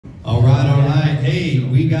All right, all right. Hey,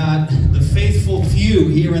 we got the faithful few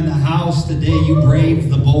here in the house today. You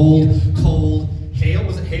braved the bold, cold hail.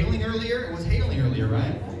 Was it hailing earlier? It was hailing earlier,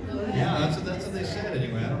 right? Yeah, that's what they said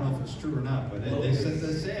anyway. I don't know if it's true or not, but they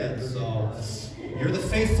said. So you're the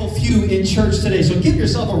faithful few in church today. So give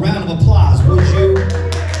yourself a round of applause, would you?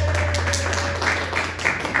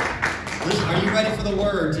 Listen, are you ready for the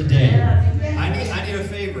word today? I need a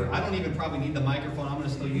favor. I don't even probably need the microphone. I'm going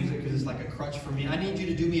to still use it because it's like a crutch for me. I need you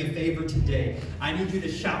to do me a favor today. I need you to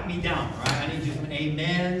shout me down, all right? I need you some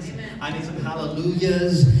amens. I need some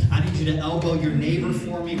hallelujahs. I need you to elbow your neighbor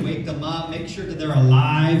for me. Wake them up. Make sure that they're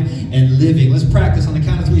alive and living. Let's practice on the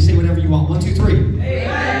count of three. Say whatever you want. 1, 2, 3.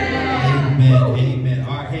 Amen. Amen. Amen.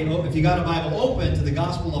 All right. Hey, if you got a Bible, open to the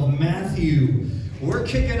Gospel of Matthew. We're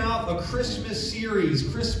kicking off a Christmas series,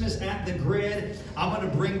 Christmas at the Grid. I'm going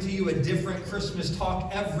to bring to you a different Christmas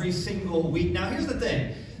talk every single week. Now, here's the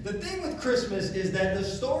thing. The thing with Christmas is that the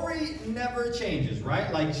story never changes,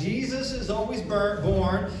 right? Like, Jesus is always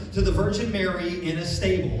born to the Virgin Mary in a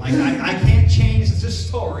stable. Like, I can't change the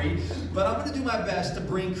story, but I'm going to do my best to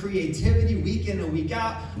bring creativity week in and week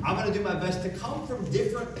out. I'm going to do my best to come from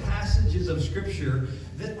different passages of Scripture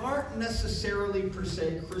that aren't necessarily, per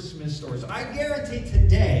se, Christmas stories. So I guarantee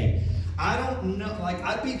today, I don't know, like,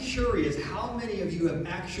 I'd be curious how many of you have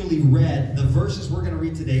actually read the verses we're going to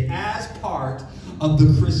read today as part of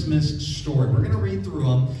the Christmas story. We're going to read through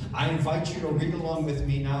them. I invite you to read along with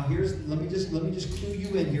me. Now, let me just clue you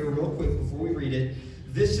in here real quick before we read it.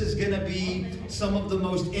 This is going to be some of the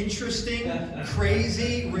most interesting,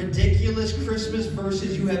 crazy, ridiculous Christmas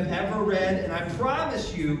verses you have ever read, and I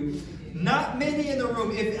promise you, not many in the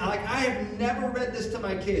room, I have never read this to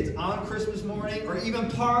my kids on Christmas morning or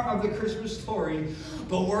even part of the Christmas story,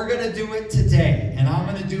 but we're going to do it today. And I'm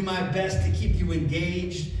going to do my best to keep you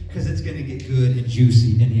engaged because it's going to get good and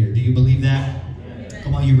juicy in here. Do you believe that? Amen.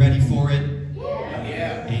 Come on, you ready for it?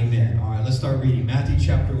 Yeah. Amen. All right, let's start reading. Matthew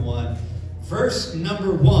chapter 1, verse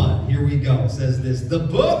number 1. Here we go. It says this: the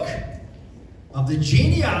book of the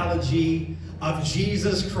genealogy of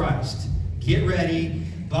Jesus Christ. Get ready.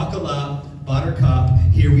 Buckle up, buttercup,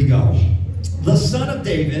 here we go. The son of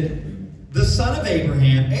David, the son of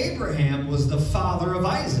Abraham. Abraham was the father of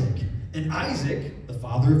Isaac, and Isaac, the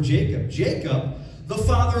father of Jacob. Jacob, the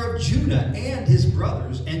father of Judah and his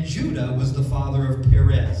brothers, and Judah was the father of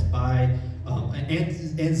Perez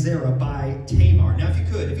and Zerah by Tamar. Now, if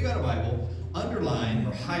you got a Bible, underline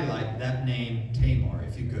or highlight that name Tamar.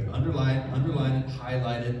 If you could, underline it,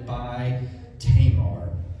 highlight it by Tamar.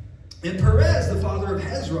 And Perez, the father of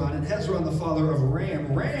Hezron, and Hezron, the father of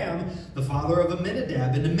Ram. Ram, the father of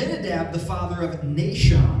Amminadab, and Amminadab, the father of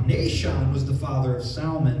Nahshon. Nahshon was the father of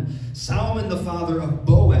Salmon. Salmon, the father of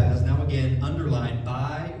Boaz. Now again, underline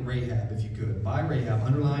by Rahab, if you could. By Rahab,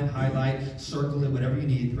 underline, highlight, circle it, whatever you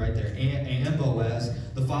need, right there. And Boaz,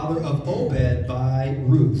 the father of Obed by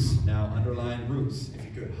Ruth. Now underline Ruth, if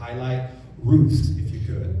you could. Highlight Ruth, if you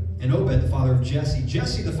could. And Obed, the father of Jesse.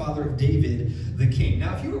 Jesse, the father of David, the king.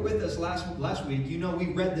 Now, if you were with us last week, you know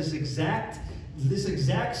we read this exact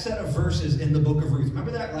set of verses in the book of Ruth.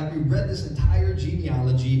 Remember that? Like, we read this entire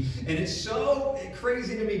genealogy, and it's so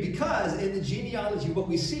crazy to me because in the genealogy, what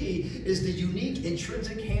we see is the unique,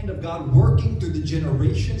 intrinsic hand of God working through the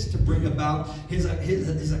generations to bring about his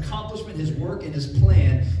accomplishment, his work, and his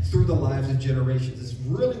plan through the lives of generations. It's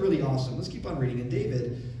really, really awesome. Let's keep on reading. And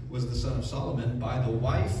David was the son of Solomon by the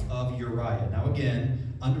wife of Uriah. Now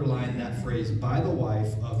again, underline that phrase, by the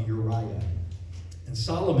wife of Uriah. And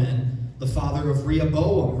Solomon, the father of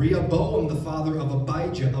Rehoboam. Rehoboam, the father of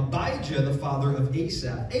Abijah. Abijah, the father of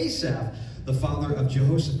Asaph. Asaph, the father of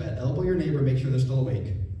Jehoshaphat. Elbow your neighbor, make sure they're still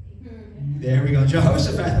awake. There we go.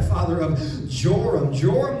 Jehoshaphat, the father of Joram.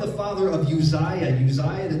 Joram, the father of Uzziah.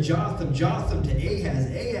 Uzziah to Jotham. Jotham to Ahaz.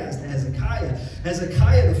 Ahaz to Hezekiah.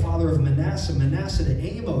 Hezekiah, the father of Manasseh. Manasseh to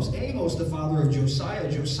Amos. Amos, the father of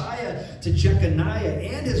Josiah. Josiah to Jeconiah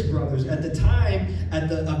and his brothers at the time of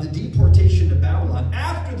the deportation to Babylon.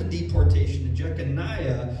 After the deportation,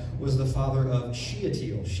 Jeconiah was the father of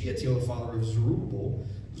Shealtiel. Shealtiel, the father of Zerubbabel.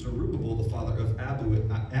 Zerubbabel, the father of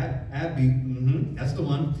that's the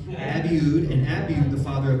one. Abiud, and Abiud, the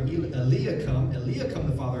father of Eliakim. Eliakim,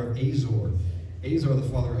 the father of Azor. Azor, the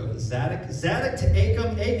father of Zadok. Zadok to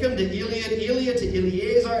Achim. Achim to Eliad. Eliad to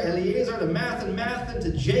Eleazar. Eleazar to Mathan. Mathan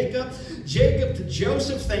to Jacob. Jacob to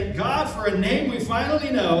Joseph. Thank God for a name we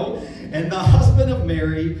finally know. And the husband of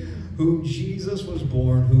Mary, whom Jesus was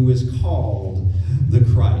born, who is called the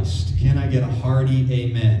Christ. Can I get a hearty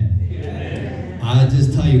amen? Amen. I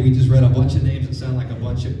just tell you, we just read a bunch of names that sound like a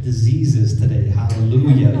bunch of diseases today.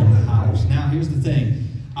 Hallelujah in the house. Now, here's the thing.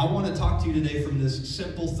 I want to talk to you today from this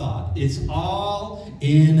simple thought. It's all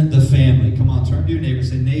in the family. Come on, turn to your neighbor.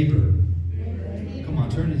 Say, neighbor. Come on,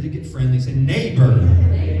 turn to get friendly. Say, neighbor.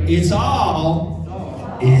 It's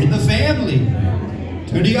all in the family.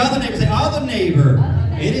 Turn to your other neighbor. Say, other neighbor.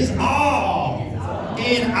 It is all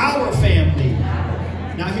in our family.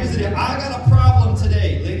 Now, here's the deal. I got a problem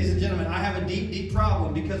today, ladies and gentlemen. I have a deep, deep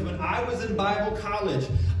problem because when I was in Bible college,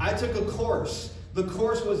 I took a course. The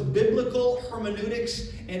course was Biblical Hermeneutics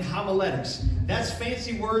and Homiletics. That's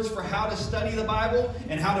fancy words for how to study the Bible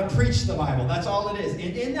and how to preach the Bible. That's all it is.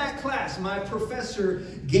 And in that class, my professor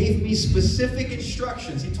gave me specific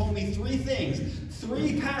instructions. He told me 3 things.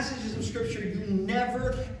 3 passages of Scripture you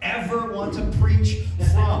never, ever want to preach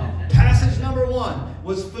from. Passage number 1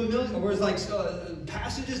 was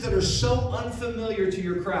passages that are so unfamiliar to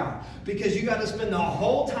your crowd because you got to spend the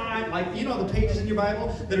whole time, like, you know, the pages in your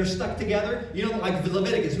Bible that are stuck together. You know, like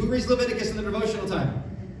Leviticus. Who reads Leviticus in the devotional time?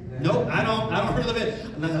 Nope, I don't read Leviticus.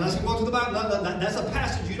 Unless you go to the Bible, that's a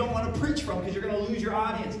passage you don't want to preach from because you're going to lose your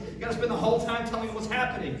audience. You got to spend the whole time telling them what's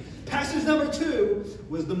happening. Passage number 2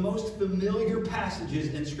 was the most familiar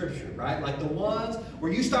passages in Scripture, right? Like the ones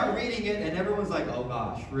where you start reading it and everyone's like, oh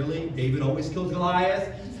gosh, really? David always kills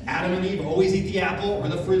Goliath? Adam and Eve always eat the apple or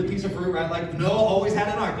the piece of fruit, right? Like Noah always had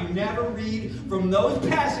an ark. You never read from those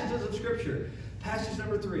passages of Scripture. Passage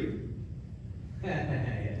number 3.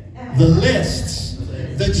 The lists,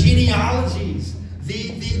 the genealogies,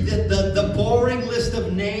 the boring list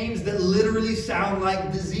of names that literally sound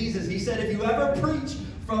like diseases. He said if you ever preach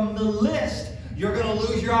from the list, you're going to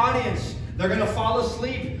lose your audience. They're going to fall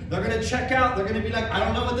asleep. They're going to check out. They're going to be like, I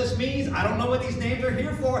don't know what this means. I don't know what these names are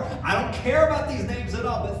here for. I don't care about these names at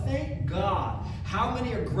all. But thank God. How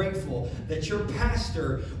many are grateful that your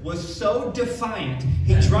pastor was so defiant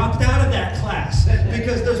he dropped out of that class?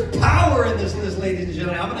 Because there's power in this list, ladies and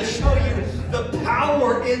gentlemen. I'm going to show you the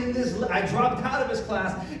power in this list. I dropped out of his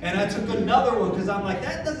class and I took another one because I'm like,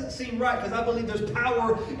 that doesn't seem right because I believe there's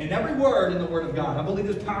power in every word in the Word of God. I believe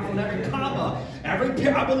there's power in every comma. I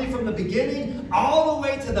believe from the beginning all the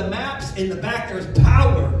way to the maps in the back, there's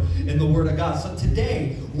power in the Word of God. So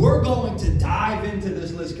today, we're going to dive into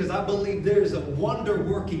this list because I believe there's a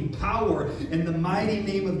wonder-working power in the mighty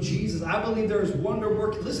name of Jesus. I believe there is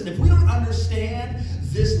wonder-working. Listen, if we don't understand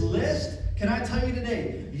this list, can I tell you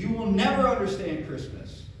today, you will never understand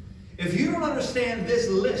Christmas. If you don't understand this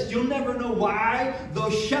list, you'll never know why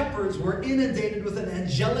those shepherds were inundated with an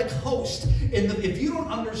angelic host. If you don't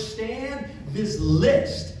understand this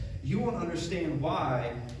list, you won't understand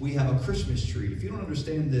why we have a Christmas tree. If you don't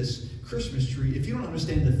understand this Christmas tree, if you don't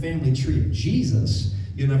understand the family tree of Jesus,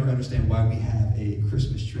 you'll never understand why we have a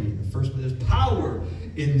Christmas tree in the first place. There's power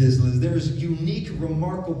in this list. There's unique,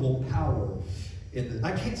 remarkable power in this.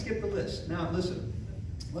 I can't skip the list. Now, listen.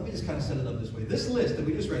 Let me just kind of set it up this way. This list that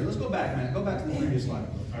we just read, let's go back, man. Go back to the previous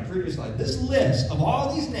slide. This list of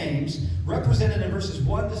all these names represented in verses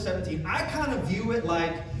 1 to 17, I kind of view it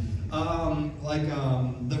like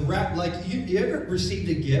you ever received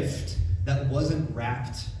a gift that wasn't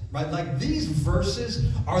wrapped, right? Like these verses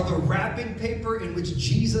are the wrapping paper in which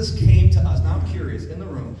Jesus came to us. Now I'm curious, in the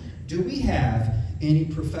room, do we have any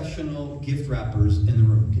professional gift wrappers in the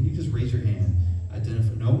room? Can you just raise your hand?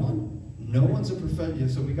 Identify. No one? No one's a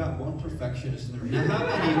perfectionist, so we got one perfectionist in the room. Now,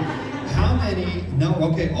 how many? No,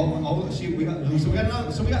 okay. See, we got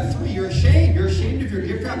another. So we got 3. You're ashamed. You're ashamed of your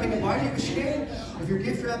gift wrapping. Why are you ashamed of your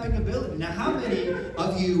gift wrapping ability? Now, how many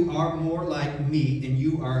of you are more like me, and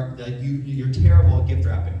you're terrible at gift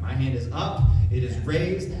wrapping? My hand is up. It is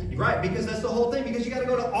raised. Right, because that's the whole thing. Because you got to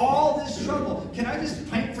go to all this trouble. Can I just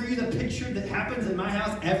paint for you the picture that happens in my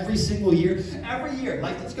house every single year? Every year,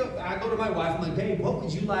 like let's go. I go to my wife. I'm like, babe, what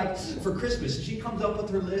would you like for Christmas? And she comes up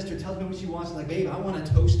with her list or tells me what she wants. I'm like, babe, I want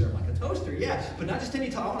a toaster. I'm like, a toaster? Yeah, but not just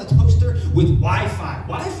any toaster. I want a toaster with Wi-Fi.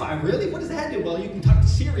 Wi-Fi, really? What does that do? Well, you can talk to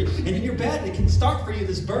Siri, and in your bed, it can start for you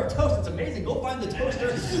this burnt toast. It's amazing. Go find the toaster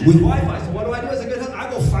with Wi-Fi. So what do I do as a good husband?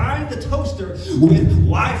 I go find the toaster with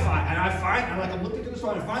Wi-Fi, and I'm looking through the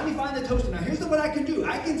store, and I finally find the toaster. Now, here's what I can do.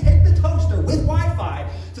 I can take the toaster with Wi-Fi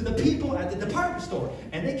to the people at the department store,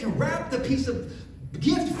 and they can wrap the piece of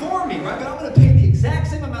gift for me, right? But I'm going to pay the exact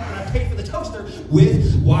same amount that I paid for the toaster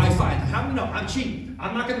with Wi-Fi. Now, how many know I'm cheap?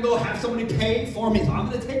 I'm not going to go have somebody pay for me. So I'm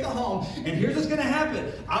going to take it home, and here's what's going to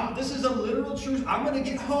happen. This is a literal truth. I'm going to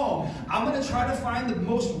get home. I'm going to try to find the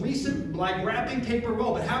most recent wrapping paper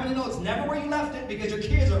roll. But how many know it's never where you left it because your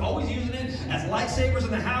kids are always using it as lightsabers in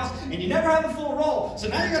the house, and you never have a full roll. So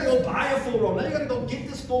now you got to go buy a full roll. Now you got to go get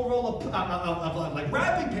this full roll of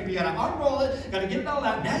wrapping paper. You got to unroll it. Got to get it all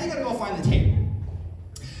out. Now you got to go find the tape.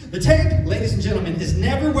 The tape, ladies and gentlemen, is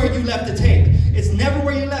never where you left the tape. It's never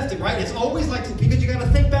where you left it, right? It's always like, because you got to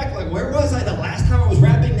think back, like, where was I the last time I was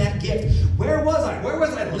wrapping that gift? Where was I? Where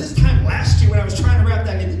was I this time last year when I was trying to wrap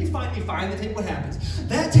that gift? Then you finally find the tape. What happens?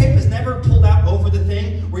 That tape is never pulled out over the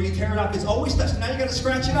thing where you tear it off. It's always stuck. So now you got to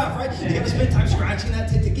scratch it off, right? You got to spend time scratching that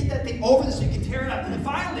tape to get that thing over this so you can tear it off. And then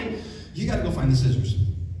finally, you got to go find the scissors.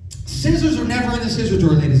 Scissors are never in the scissor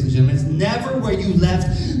drawer, ladies and gentlemen. It's never where you left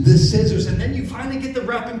the scissors. And then you finally get the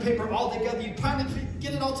wrapping paper all together. You finally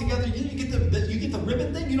get it all together. You get the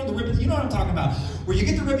ribbon thing. You know the ribbon. You know what I'm talking about. Where you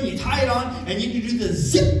get the ribbon, you tie it on, and you do the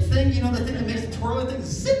zip thing. You know the thing that makes the twirling thing.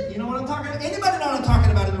 Zip. You know what I'm talking about? Anybody know what I'm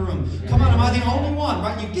talking about in the room? Come on, am I the only one?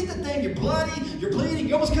 Right? You get the thing. You're bloody. You're bleeding.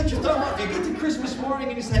 You almost cut your thumb off. You get to Christmas morning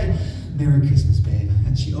and you say, "Merry Christmas, babe."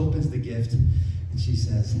 And she opens the gift. And she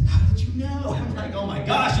says, "How did you know?" I'm like, "Oh my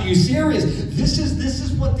gosh, are you serious?" This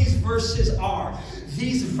is what these verses are.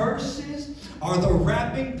 These verses are the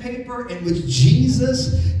wrapping paper in which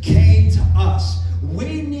Jesus came to us.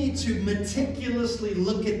 We need to meticulously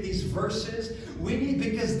look at these verses.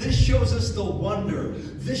 Because this shows us the wonder.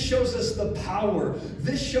 This shows us the power.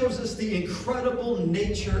 This shows us the incredible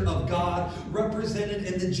nature of God represented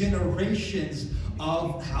in the generations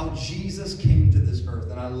of how Jesus came to this earth.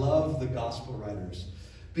 And I love the gospel writers.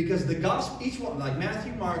 Because the gospel, each one, like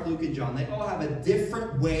Matthew, Mark, Luke, and John, they all have a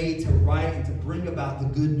different way to write and to bring about the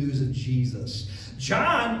good news of Jesus.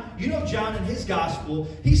 John, you know John in his gospel,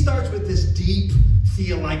 he starts with this deep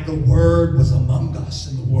like the Word was among us,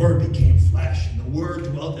 and the Word became flesh, and the Word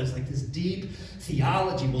dwelt. There's like this deep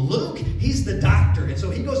theology. Well, Luke, he's the doctor, and so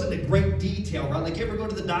he goes into great detail, right? Like, you ever go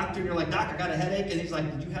to the doctor and you're like, "Doc, I got a headache," and he's like,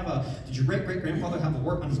 did your great-great-grandfather have a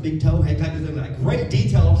work on his big toe? Hey, type of thing. Like, great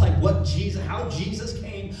detail of like how Jesus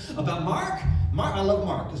came about. Mark, I love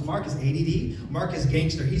Mark, because Mark is ADD. Mark is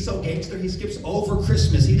gangster. He's so gangster, he skips over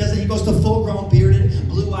Christmas. He goes to full-grown, bearded,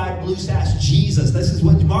 blue-eyed, blue-sash Jesus. This is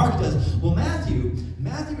what Mark does. Well, Matthew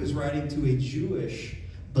is writing to a Jewish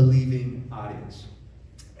believing audience.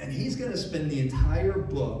 And he's going to spend the entire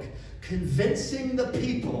book convincing the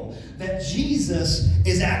people that Jesus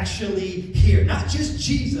is actually here. Not just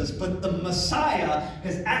Jesus, but the Messiah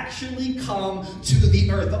has actually come to the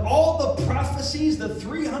earth. All the prophecies, the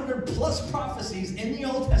 300 plus prophecies in the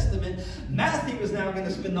Old Testament, Matthew is now going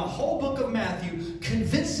to spend the whole book of Matthew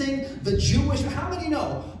convincing the Jewish. How many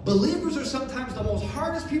know believers are sometimes the most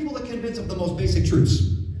hardest people to convince of the most basic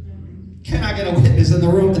truths? Can I get a witness in the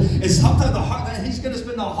room? It's sometimes he's going to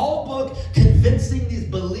spend the whole book convincing these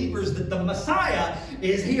believers that the Messiah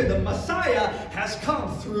is here. The Messiah has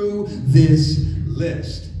come through this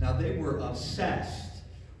list. Now, they were obsessed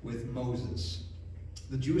with Moses.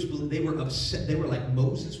 The Jewish, they were upset. They were like,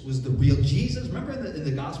 Moses was the real Jesus. Remember in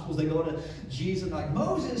the Gospels, they go to Jesus like,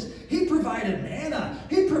 Moses, he provided manna.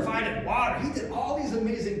 He provided water. He did all these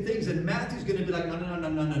amazing things. And Matthew's going to be like, no.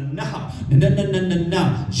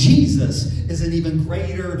 Jesus is an even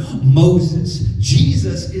greater Moses.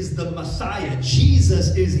 Jesus is the Messiah.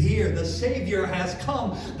 Jesus is here. The Savior has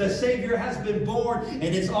come. The Savior has been born. And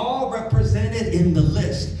it's all represented in the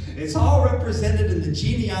list. It's all represented in the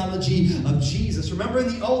genealogy of Jesus. Remember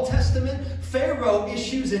in the Old Testament, Pharaoh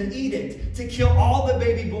issues an edict to kill all the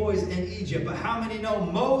baby boys in Egypt. But how many know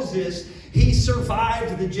Moses, he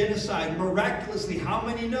survived the genocide miraculously? How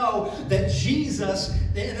many know that Jesus,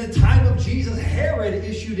 in the time of Jesus, Herod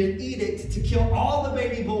issued an edict to kill all the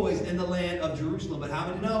baby boys in the land of Jerusalem? But how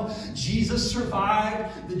many know Jesus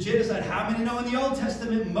survived the genocide? How many know in the Old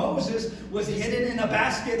Testament, Moses was hidden in a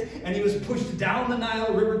basket and he was pushed down the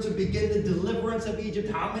Nile River to begin the deliverance of Egypt?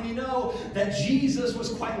 How many know that Jesus was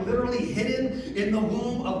quite literally hidden in the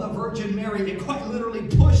womb of the Virgin Mary and quite literally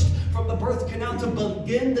pushed from the birth canal to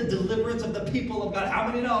begin the deliverance of the people of God? How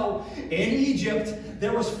many know in Egypt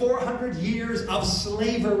there was 400 years of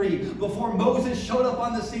slavery before Moses showed up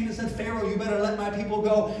on the scene and said, Pharaoh, you better let my people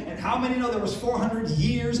go? And how many know there was 400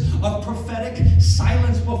 years of prophetic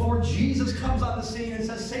silence before Jesus comes on the scene and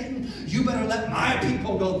says, Satan, you better let my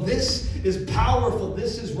people go? This is powerful.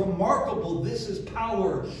 This is remarkable. This is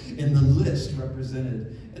power in the list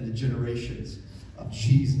represented in the generations of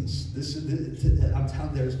Jesus. I'm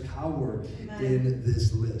telling you, there's power in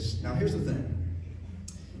this list. Now, here's the thing.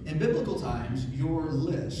 In biblical times, your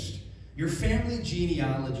list, your family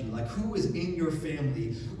genealogy, like who is in your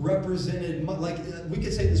family, represented, like we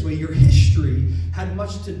could say it this way, your history had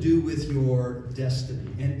much to do with your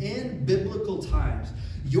destiny. And in biblical times,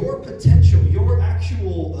 your potential, your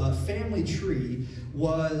actual family tree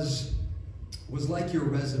was like your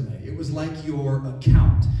resume. It was like your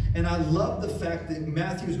account. And I love the fact that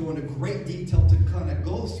Matthew is going to great detail to kind of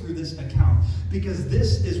go through this account. Because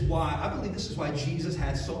this is why, I believe this is why Jesus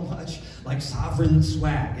had so much like sovereign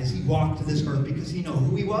swag as he walked this earth, because he knew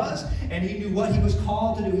who he was and he knew what he was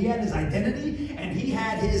called to do. He had his identity and he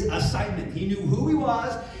had his assignment. He knew who he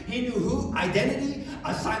was, he knew who, identity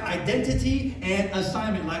and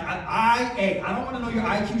assignment. Like IA. I don't want to know your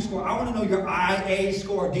IQ score. I want to know your IA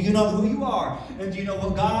score. Do you know who you are? And do you know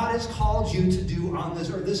what God has called you to do on this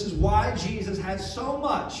earth? This is why Jesus had so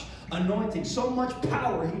much anointing, so much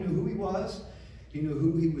power. He knew who he was. He knew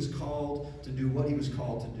who he was called to do, what he was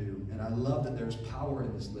called to do. And I love that there's power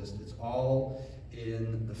in this list. It's all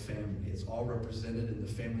in the family. It's all represented in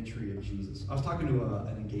the family tree of Jesus. I was talking to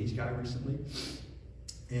an engaged guy recently.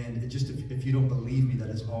 And it just, if you don't believe me that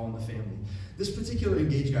it's all in the family. This particular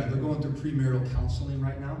engaged guy, they're going through premarital counseling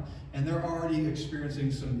right now. And they're already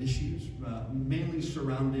experiencing some issues, mainly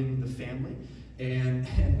surrounding the family. And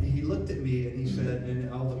he looked at me and he said, and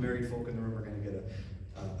all the married folk in the room are going to get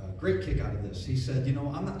a great kick out of this. He said, you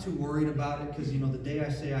know, I'm not too worried about it because, you know, the day I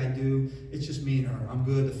say I do, it's just me and her. I'm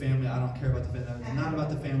good, the family, I don't care about the family. It's not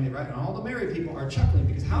about the family, right? And all the married people are chuckling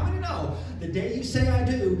because how many know the day you say I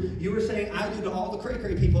do, you were saying I do to all the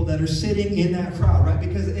cray-cray people that are sitting in that crowd, right?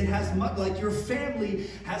 Because it has much, like your family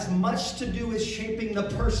has much to do with shaping the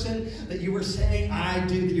person that you were saying I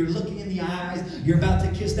do, that you're looking in the eyes, you're about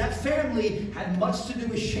to kiss. That family had much to do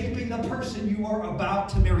with shaping the person you are about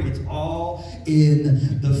to marry. It's all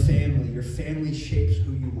in the family. Your family shapes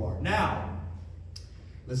who you are. Now,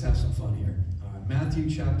 let's have some fun here. Matthew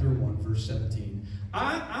chapter 1, verse 17.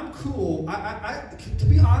 I'm cool. To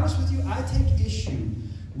be honest with you, I take issue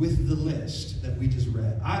with the list that we just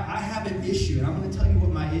read. I have an issue, and I'm going to tell you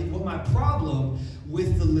what my problem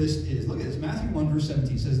with the list is. Look at this. Matthew 1, verse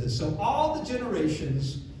 17 says this. So all the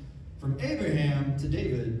generations from Abraham to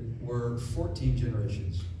David were 14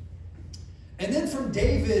 generations. And then from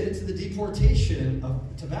David to the deportation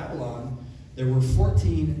to Babylon, there were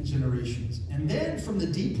 14 generations. And then from the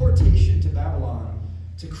deportation to Babylon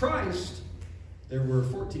to Christ, there were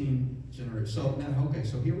 14 generations. So now, okay,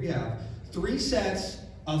 so here we have 3 sets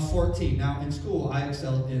of 14. Now in school, I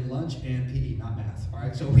excelled in lunch and PE, not math. All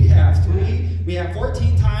right, so we have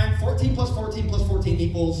 14 times, 14 plus 14 plus 14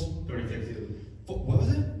 equals 32. What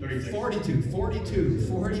was it? 36.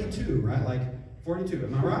 42, right? Like 42.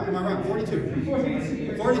 Am I right?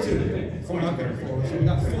 42. 42. Okay. So we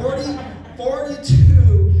got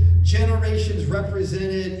 42 generations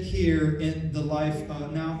represented here in the life.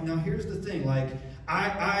 Now here's the thing. Like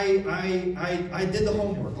I did the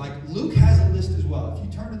homework. Like Luke has a list as well. If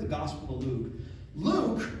you turn to the Gospel of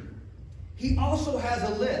Luke, he also has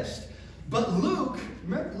a list. But Luke,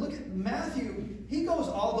 remember, look at Matthew. He goes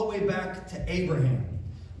all the way back to Abraham.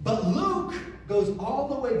 But Luke goes all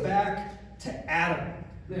the way back to Adam,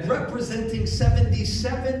 representing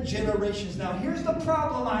 77 generations. Now, here's the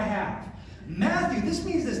problem I have. Matthew, this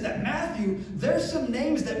means this, that Matthew, there's some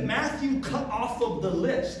names that Matthew cut off of the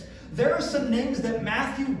list. There are some names that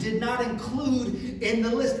Matthew did not include in the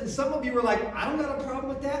list. And some of you are like, I don't got a problem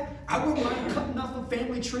with that. I wouldn't mind cutting off a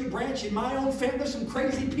family tree branch in my own family. There's some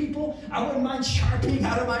crazy people. I wouldn't mind sharpening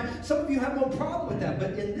out of mine. Some of you have no problem with that.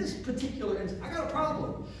 But in this particular instance, I got a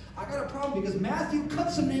problem. I got a problem because Matthew cut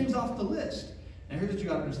some names off the list. Now here's what you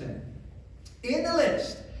got to understand. In the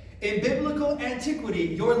list, in biblical antiquity,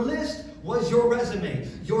 your list was your resume.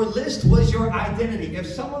 Your list was your identity. If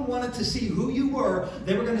someone wanted to see who you were,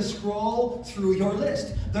 they were going to scroll through your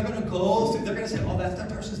list. They're going to go through, they're going to say, oh, that's that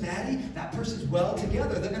person's daddy. That person's well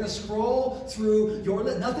together. They're going to scroll through your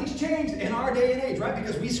list. Nothing's changed in our day and age, right?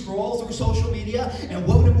 Because we scroll through social media, and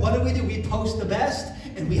what do? We post the best,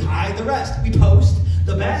 and we hide the rest. We post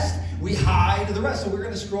the best, we hide the rest. So we're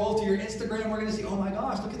going to scroll through your Instagram. We're going to see, oh my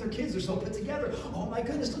gosh, look at their kids. They're so put together. Oh my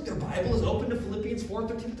goodness, look, their Bible is open to Philippians 4:13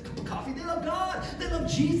 with a cup of coffee. They love God. They love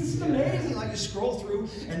Jesus. It's amazing. Like you scroll through,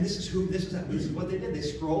 and this is what they did. They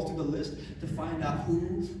scroll through the list to find out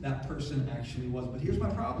who that person actually was. But here's my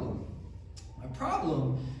problem. My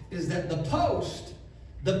problem is that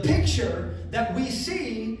the picture that we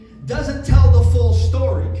see doesn't tell the full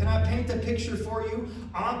story. Can I paint a picture for you?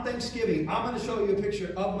 On Thanksgiving, I'm going to show you a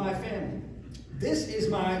picture of my family. This is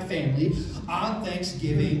my family on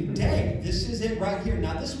Thanksgiving Day. This is it right here.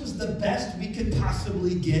 Now, this was the best we could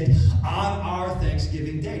possibly get on our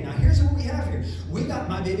Thanksgiving Day. Now, here's what we have here. We got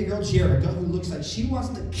my baby girl, Jerica, who looks like she wants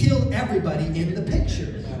to kill everybody in the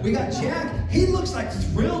picture. We got Jack. He looks like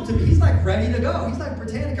thrilled to be. He's like ready to go. He's like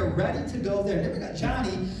Britannica, ready to go there. And then we got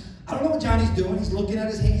Johnny. I don't know what Johnny's doing. He's looking at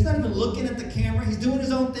his hand. He's not even looking at the camera. He's doing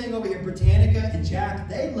his own thing over here. Britannica and Jack,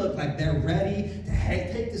 they look like they're ready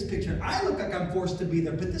to take this picture. I look like I'm forced to be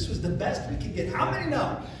there, but this was the best we could get. How many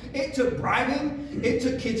know? It took bribing. It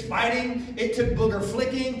took kids fighting. It took booger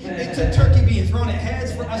flicking. It took turkey being thrown at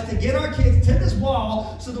heads for us to get our kids to this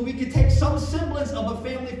wall so that we could take some semblance of a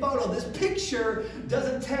family photo. This picture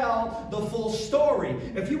doesn't tell the full story.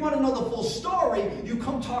 If you want to know the full story, you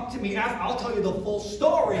come talk to me after. I'll tell you the full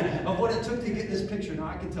story of what it took to get this picture. Now,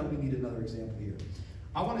 I can tell we need another example here.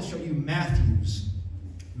 I want to show you Matthew's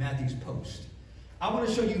post. I want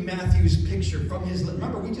to show you Matthew's picture from his list.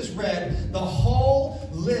 Remember, we just read the whole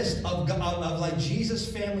list of like Jesus'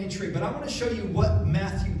 family tree. But I want to show you what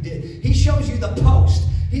Matthew did. He shows you the post.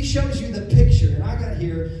 He shows you the picture. And I got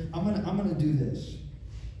here, I'm gonna do this.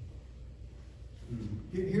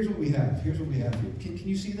 Here's what we have. Here's what we have here. Can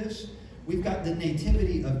you see this? We've got the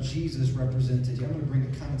nativity of Jesus represented here. I'm going to bring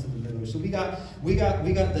it kind of to the middle. So we got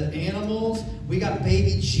the animals. We got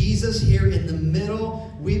baby Jesus here in the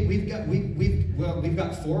middle. We've got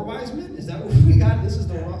 4 wise men. Is that what we got?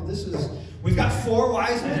 We've got 4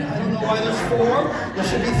 wise men. I don't know why there's 4. There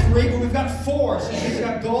should be 3, but we've got 4. So he's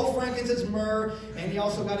got gold, frankincense, myrrh, and he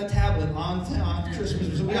also got a tablet on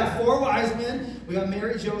Christmas. So we got 4 wise men. We got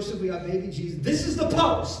Mary, Joseph. We got baby Jesus. This is the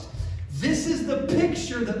post. This is the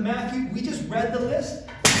picture that Matthew, we just read the list.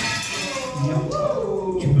 I'm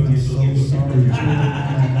so sorry.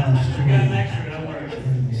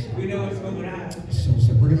 We know what's going on.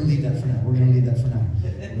 So we're going to leave that for now. Okay.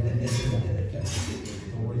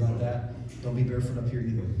 Don't worry about that. Don't be barefoot up here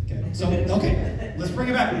either. Okay. So, let's bring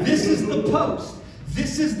it back. This is the post.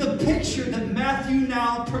 This is the picture that Matthew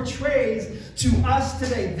now portrays to us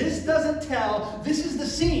today. This is the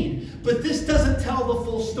scene, but this doesn't tell the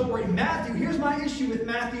full story. Matthew, here's my issue with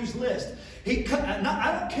Matthew's list. I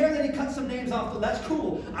don't care that he cut some names off. That's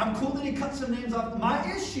cool. I'm cool that he cut some names off. My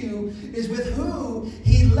issue is with who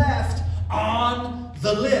he left on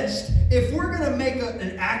the list. If we're going to make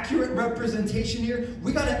an accurate representation here,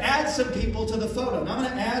 we got to add some people to the photo. Now I'm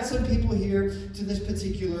going to add some people here to this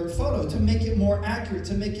particular photo to make it more accurate,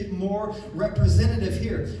 to make it more representative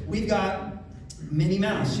here. We've got Minnie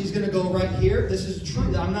Mouse. She's going to go right here. This is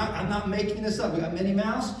true. I'm not making this up. We got Minnie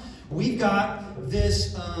Mouse. We've got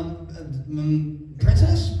this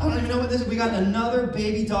princess. I don't even know what this is. We got another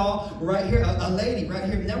baby doll right here, a lady right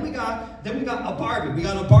here. And then we got a Barbie. We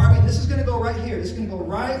got a Barbie. And this is going to go right here. This is going to go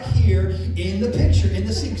right here in the picture, in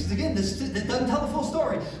the scene. Because again, this doesn't tell the full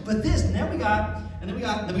story. But this, and then we got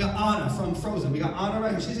Anna from Frozen. We got Anna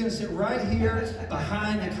right here. She's going to sit right here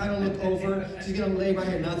behind and kind of look over. She's going to lay right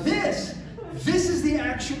here. Now this is the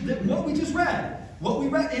actual, what we just read. What we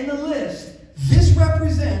read in the list. This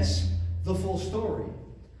represents the full story.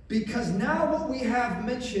 Because now what we have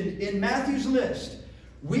mentioned in Matthew's list,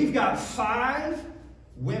 we've got 5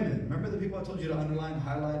 women. Remember the people I told you to underline and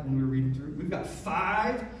highlight when we were reading through? We've got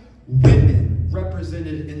 5 women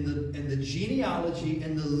represented in the genealogy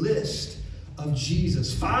and the list of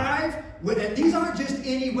Jesus. 5 women. And these aren't just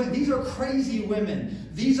any women. These are crazy women.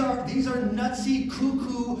 These are nutsy,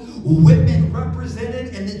 cuckoo women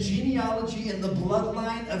represented in the genealogy and the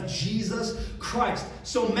bloodline of Jesus Christ.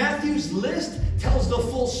 So Matthew's list tells the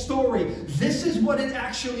full story. This is what it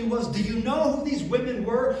actually was. Do you know who these women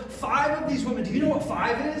were? 5 of these women. Do you know what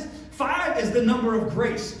 5 is? 5 is the number of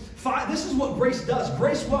grace. 5, this is what grace does.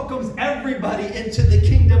 Grace welcomes everybody into the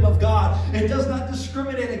kingdom of God. It does not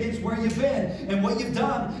discriminate against where you've been and what you've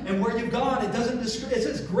done and where you've gone. It doesn't discriminate. It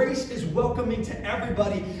says grace is welcoming to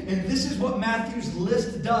everybody. And this is what Matthew's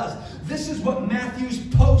list does. This is what Matthew's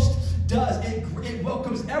post does. It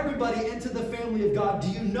welcomes everybody into the family of God. Do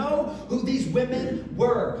you know who these women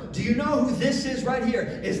were? Do you know who this is right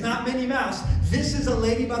here? It's not Minnie Mouse. This is a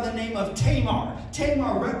lady by the name of Tamar.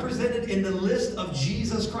 Tamar represented in the list of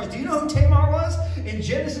Jesus Christ. Do you know who Tamar was? In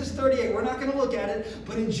Genesis 38, we're not going to look at it,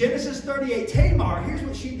 but in Genesis 38, Tamar, here's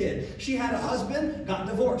what she did. She had a husband, got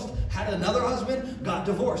divorced. Had another husband, got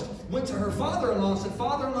divorced. Went to her father-in-law and said,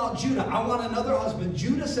 Father-in-law Judah, I want another husband.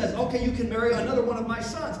 Judah says, okay, you can marry another one of my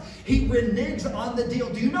sons. He reneges on the deal.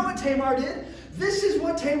 Do you know what Tamar did? This is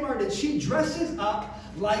what Tamar did. She dresses up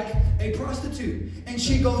like a prostitute. And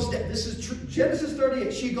she goes, this is Genesis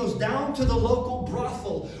 38, she goes down to the local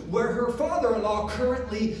brothel where her father-in-law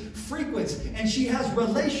currently frequents. And she has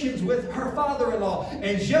relations with her father-in-law.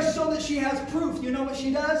 And just so that she has proof, you know what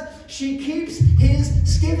she does? She keeps his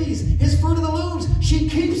skivvies, his Fruit of the Looms. She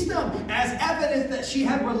keeps them as evidence that she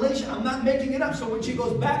had relation. I'm not making it up. So when she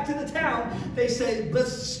goes back to the town, they say,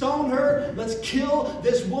 let's stone her, let's kill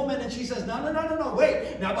this woman. And she says, no, no,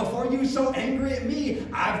 wait. Now, before you're so angry at me,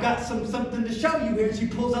 I've got something to show you here. And she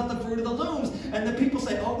pulls out the fruit of the looms. And the people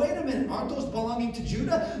say, oh, wait a minute, aren't those belonging to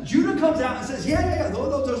Judah? Judah comes out and says, yeah,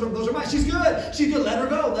 those are mine. She's good. She's good. Let her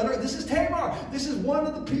go. This is Tamar. This is one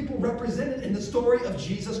of the people represented in the story of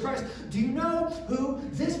Jesus Christ. Do you know who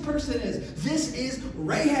this person is? This is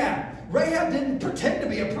Rahab. Rahab didn't pretend to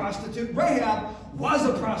be a prostitute. Rahab was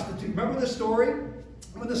a prostitute. Remember the story?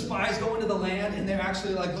 When the spies go into the land and they're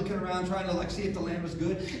actually like looking around trying to like see if the land was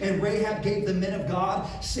good. And Rahab gave the men of God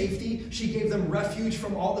safety. She gave them refuge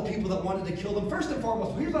from all the people that wanted to kill them. First and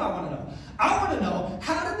foremost, here's what I want to know. I want to know,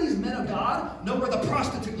 how did these men of God know where the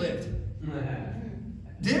prostitute lived?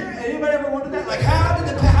 Did anybody ever wonder that? Like, how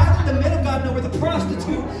did the men of God know where the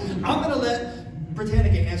prostitute? I'm going to let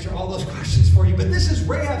Britannica answer all those questions for you. But this is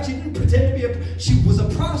Rahab. She didn't pretend to be she was a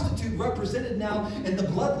prostitute represented now in the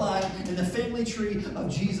bloodline, in the family tree of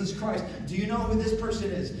Jesus Christ. Do you know who this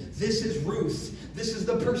person is? This is Ruth. This is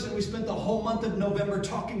the person we spent the whole month of November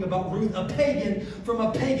talking about. Ruth, a pagan from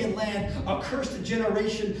a pagan land, a cursed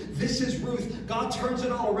generation. This is Ruth. God turns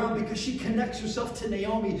it all around because she connects herself to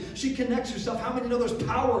Naomi. She connects herself. How many know there's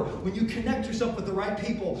power when you connect yourself with the right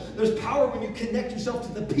people? There's power when you connect yourself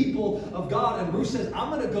to the people of God. And Ruth says, I'm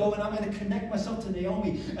going to go and I'm going to connect myself to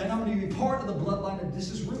Naomi. And I'm going to be part of the bloodline of this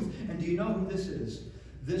is Ruth. And do you know who this is?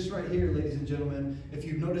 This right here, ladies and gentlemen, if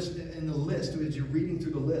you've noticed in the list, as you're reading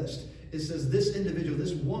through the list, it says this individual,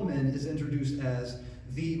 this woman is introduced as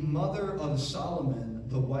the mother of Solomon,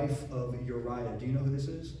 the wife of Uriah. Do you know who this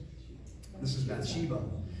is? This is Bathsheba.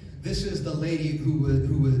 This is the lady who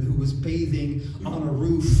was bathing on a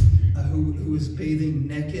roof, who was bathing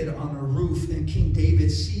naked on a roof, and King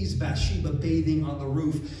David sees Bathsheba bathing on the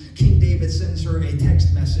roof. King David sends her a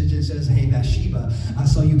text message and says, hey, Bathsheba, I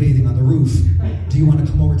saw you bathing on the roof. Do you want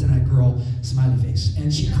to come over tonight, girl? Smiley face.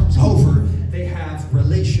 And she comes over. They have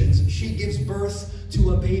relations. She gives birth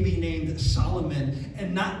to a baby named Solomon.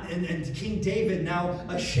 And King David, now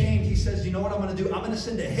ashamed, he says, you know what I'm going to do? I'm going to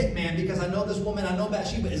send a hitman, because I know this woman, I know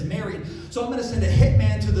Bathsheba is married. So I'm going to send a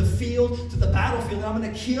hitman to the field, to the battlefield, and I'm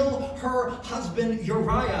going to kill her husband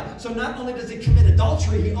Uriah. So not only does he commit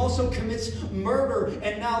adultery, he also commits murder.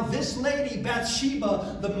 And now this lady,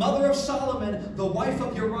 Bathsheba, the mother of Solomon, the wife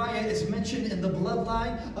of Uriah, is mentioned in the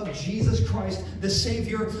bloodline of Jesus Christ, the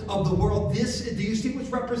Savior of the world. Do you see what's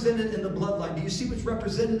represented in the bloodline? Do you see what's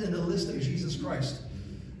represented in the list of Jesus Christ?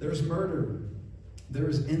 There's murder. There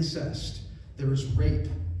is incest. There is rape.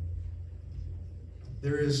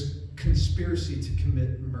 There is conspiracy to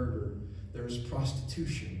commit murder. There is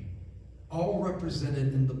prostitution. All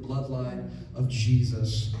represented in the bloodline of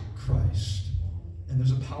Jesus Christ. And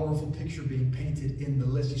there's a powerful picture being painted in the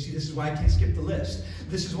list. You see, this is why I can't skip the list.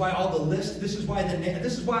 This is why all the list, this is why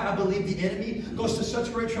I believe the enemy goes to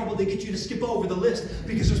such great trouble to get you to skip over the list,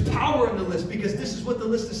 because there's power in the list, because this is what the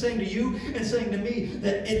list is saying to you and saying to me,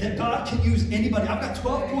 that God can use anybody. I've got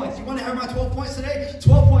 12 points. You want to have my 12 points today?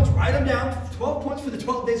 12 points. Write them down. 12 points for the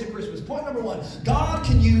 12 days of Christmas. Point number 1, God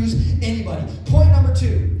can use anybody. Point number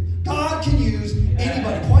 2, God can use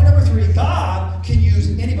anybody. Point number 3, God can use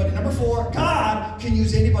anybody. Number 4, God can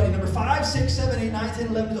use anybody. Number 5, 6, 7, 8, 9, 10,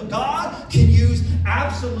 11. God can use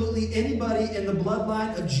absolutely anybody in the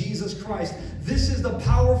bloodline of Jesus Christ. This is the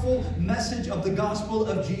powerful message of the gospel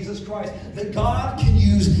of Jesus Christ, that God can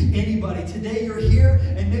use anybody. Today you're here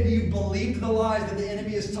and maybe you've believed the lies that the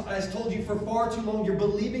enemy has told you for far too long. You're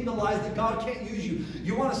believing the lies that God can't use you.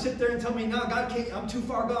 You want to sit there and tell me, no, God can't, I'm too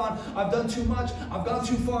far gone. I've done too much. I've gone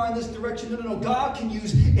too far in this direction. No. God can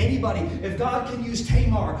use anybody. If God can use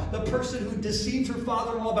Tamar, the person who deceived her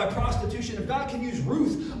father-in-law by prostitution, if God can use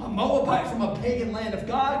Ruth, a Moabite from a pagan land, if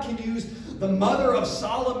God can use the mother of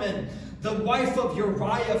Solomon, the wife of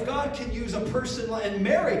Uriah, if God can use a person like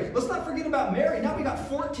Mary, let's not forget about Mary. Now we got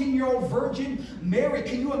 14-year-old virgin Mary.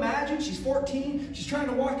 Can you imagine? She's 14. She's trying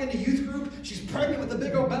to walk into youth group. She's pregnant with a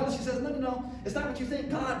big old belly. She says, no. It's not what you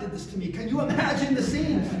think. God did this to me. Can you imagine the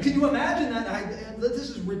scene? Can you imagine that?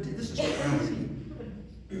 This is crazy.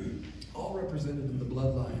 All represented in the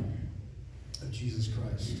bloodline of Jesus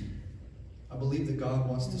Christ. I believe that God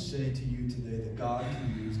wants to say to you today that God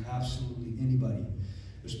can use absolutely anybody.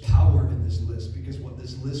 There's power in this list, because what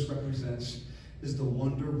this list represents is the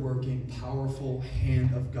wonder-working, powerful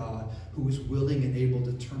hand of God, who is willing and able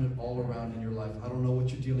to turn it all around in your life. I don't know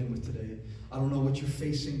what you're dealing with today. I don't know what you're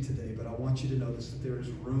facing today, but I want you to know this, that there is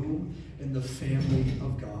room in the family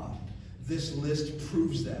of God. This list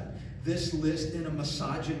proves that. This list, in a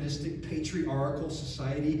misogynistic, patriarchal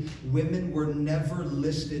society, women were never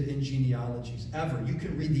listed in genealogies, ever. You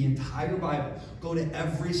can read the entire Bible. Go to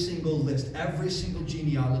every single list, every single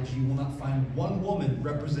genealogy. You will not find one woman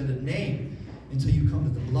represented named until you come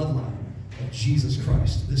to the bloodline of Jesus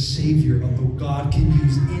Christ, the Savior of the God can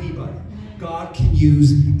use anybody. God can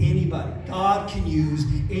use anybody. God can use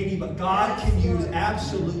anybody. God can use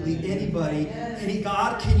absolutely anybody.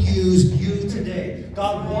 God can use you today.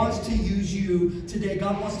 God wants to use you today.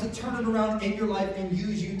 God wants to turn it around in your life and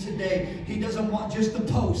use you today. He doesn't want just the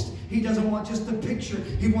post. He doesn't want just the picture.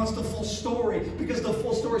 He wants the full story. Because the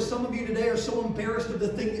full story, some of you today are so embarrassed of the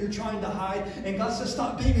thing that you're trying to hide. And God says,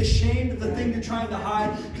 stop being ashamed of the thing you're trying to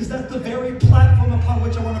hide. Because that's the very platform upon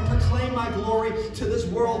which I want to proclaim my glory to this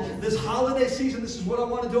world. This holiday season, this is what I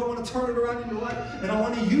want to do. I want to turn it around in your life. And I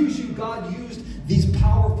want to use you. God used these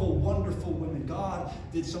powerful, wonderful women. God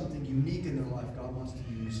did something unique in their life. God wants to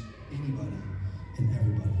use anybody and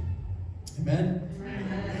everybody. Amen?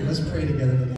 Amen. Okay, let's pray together today.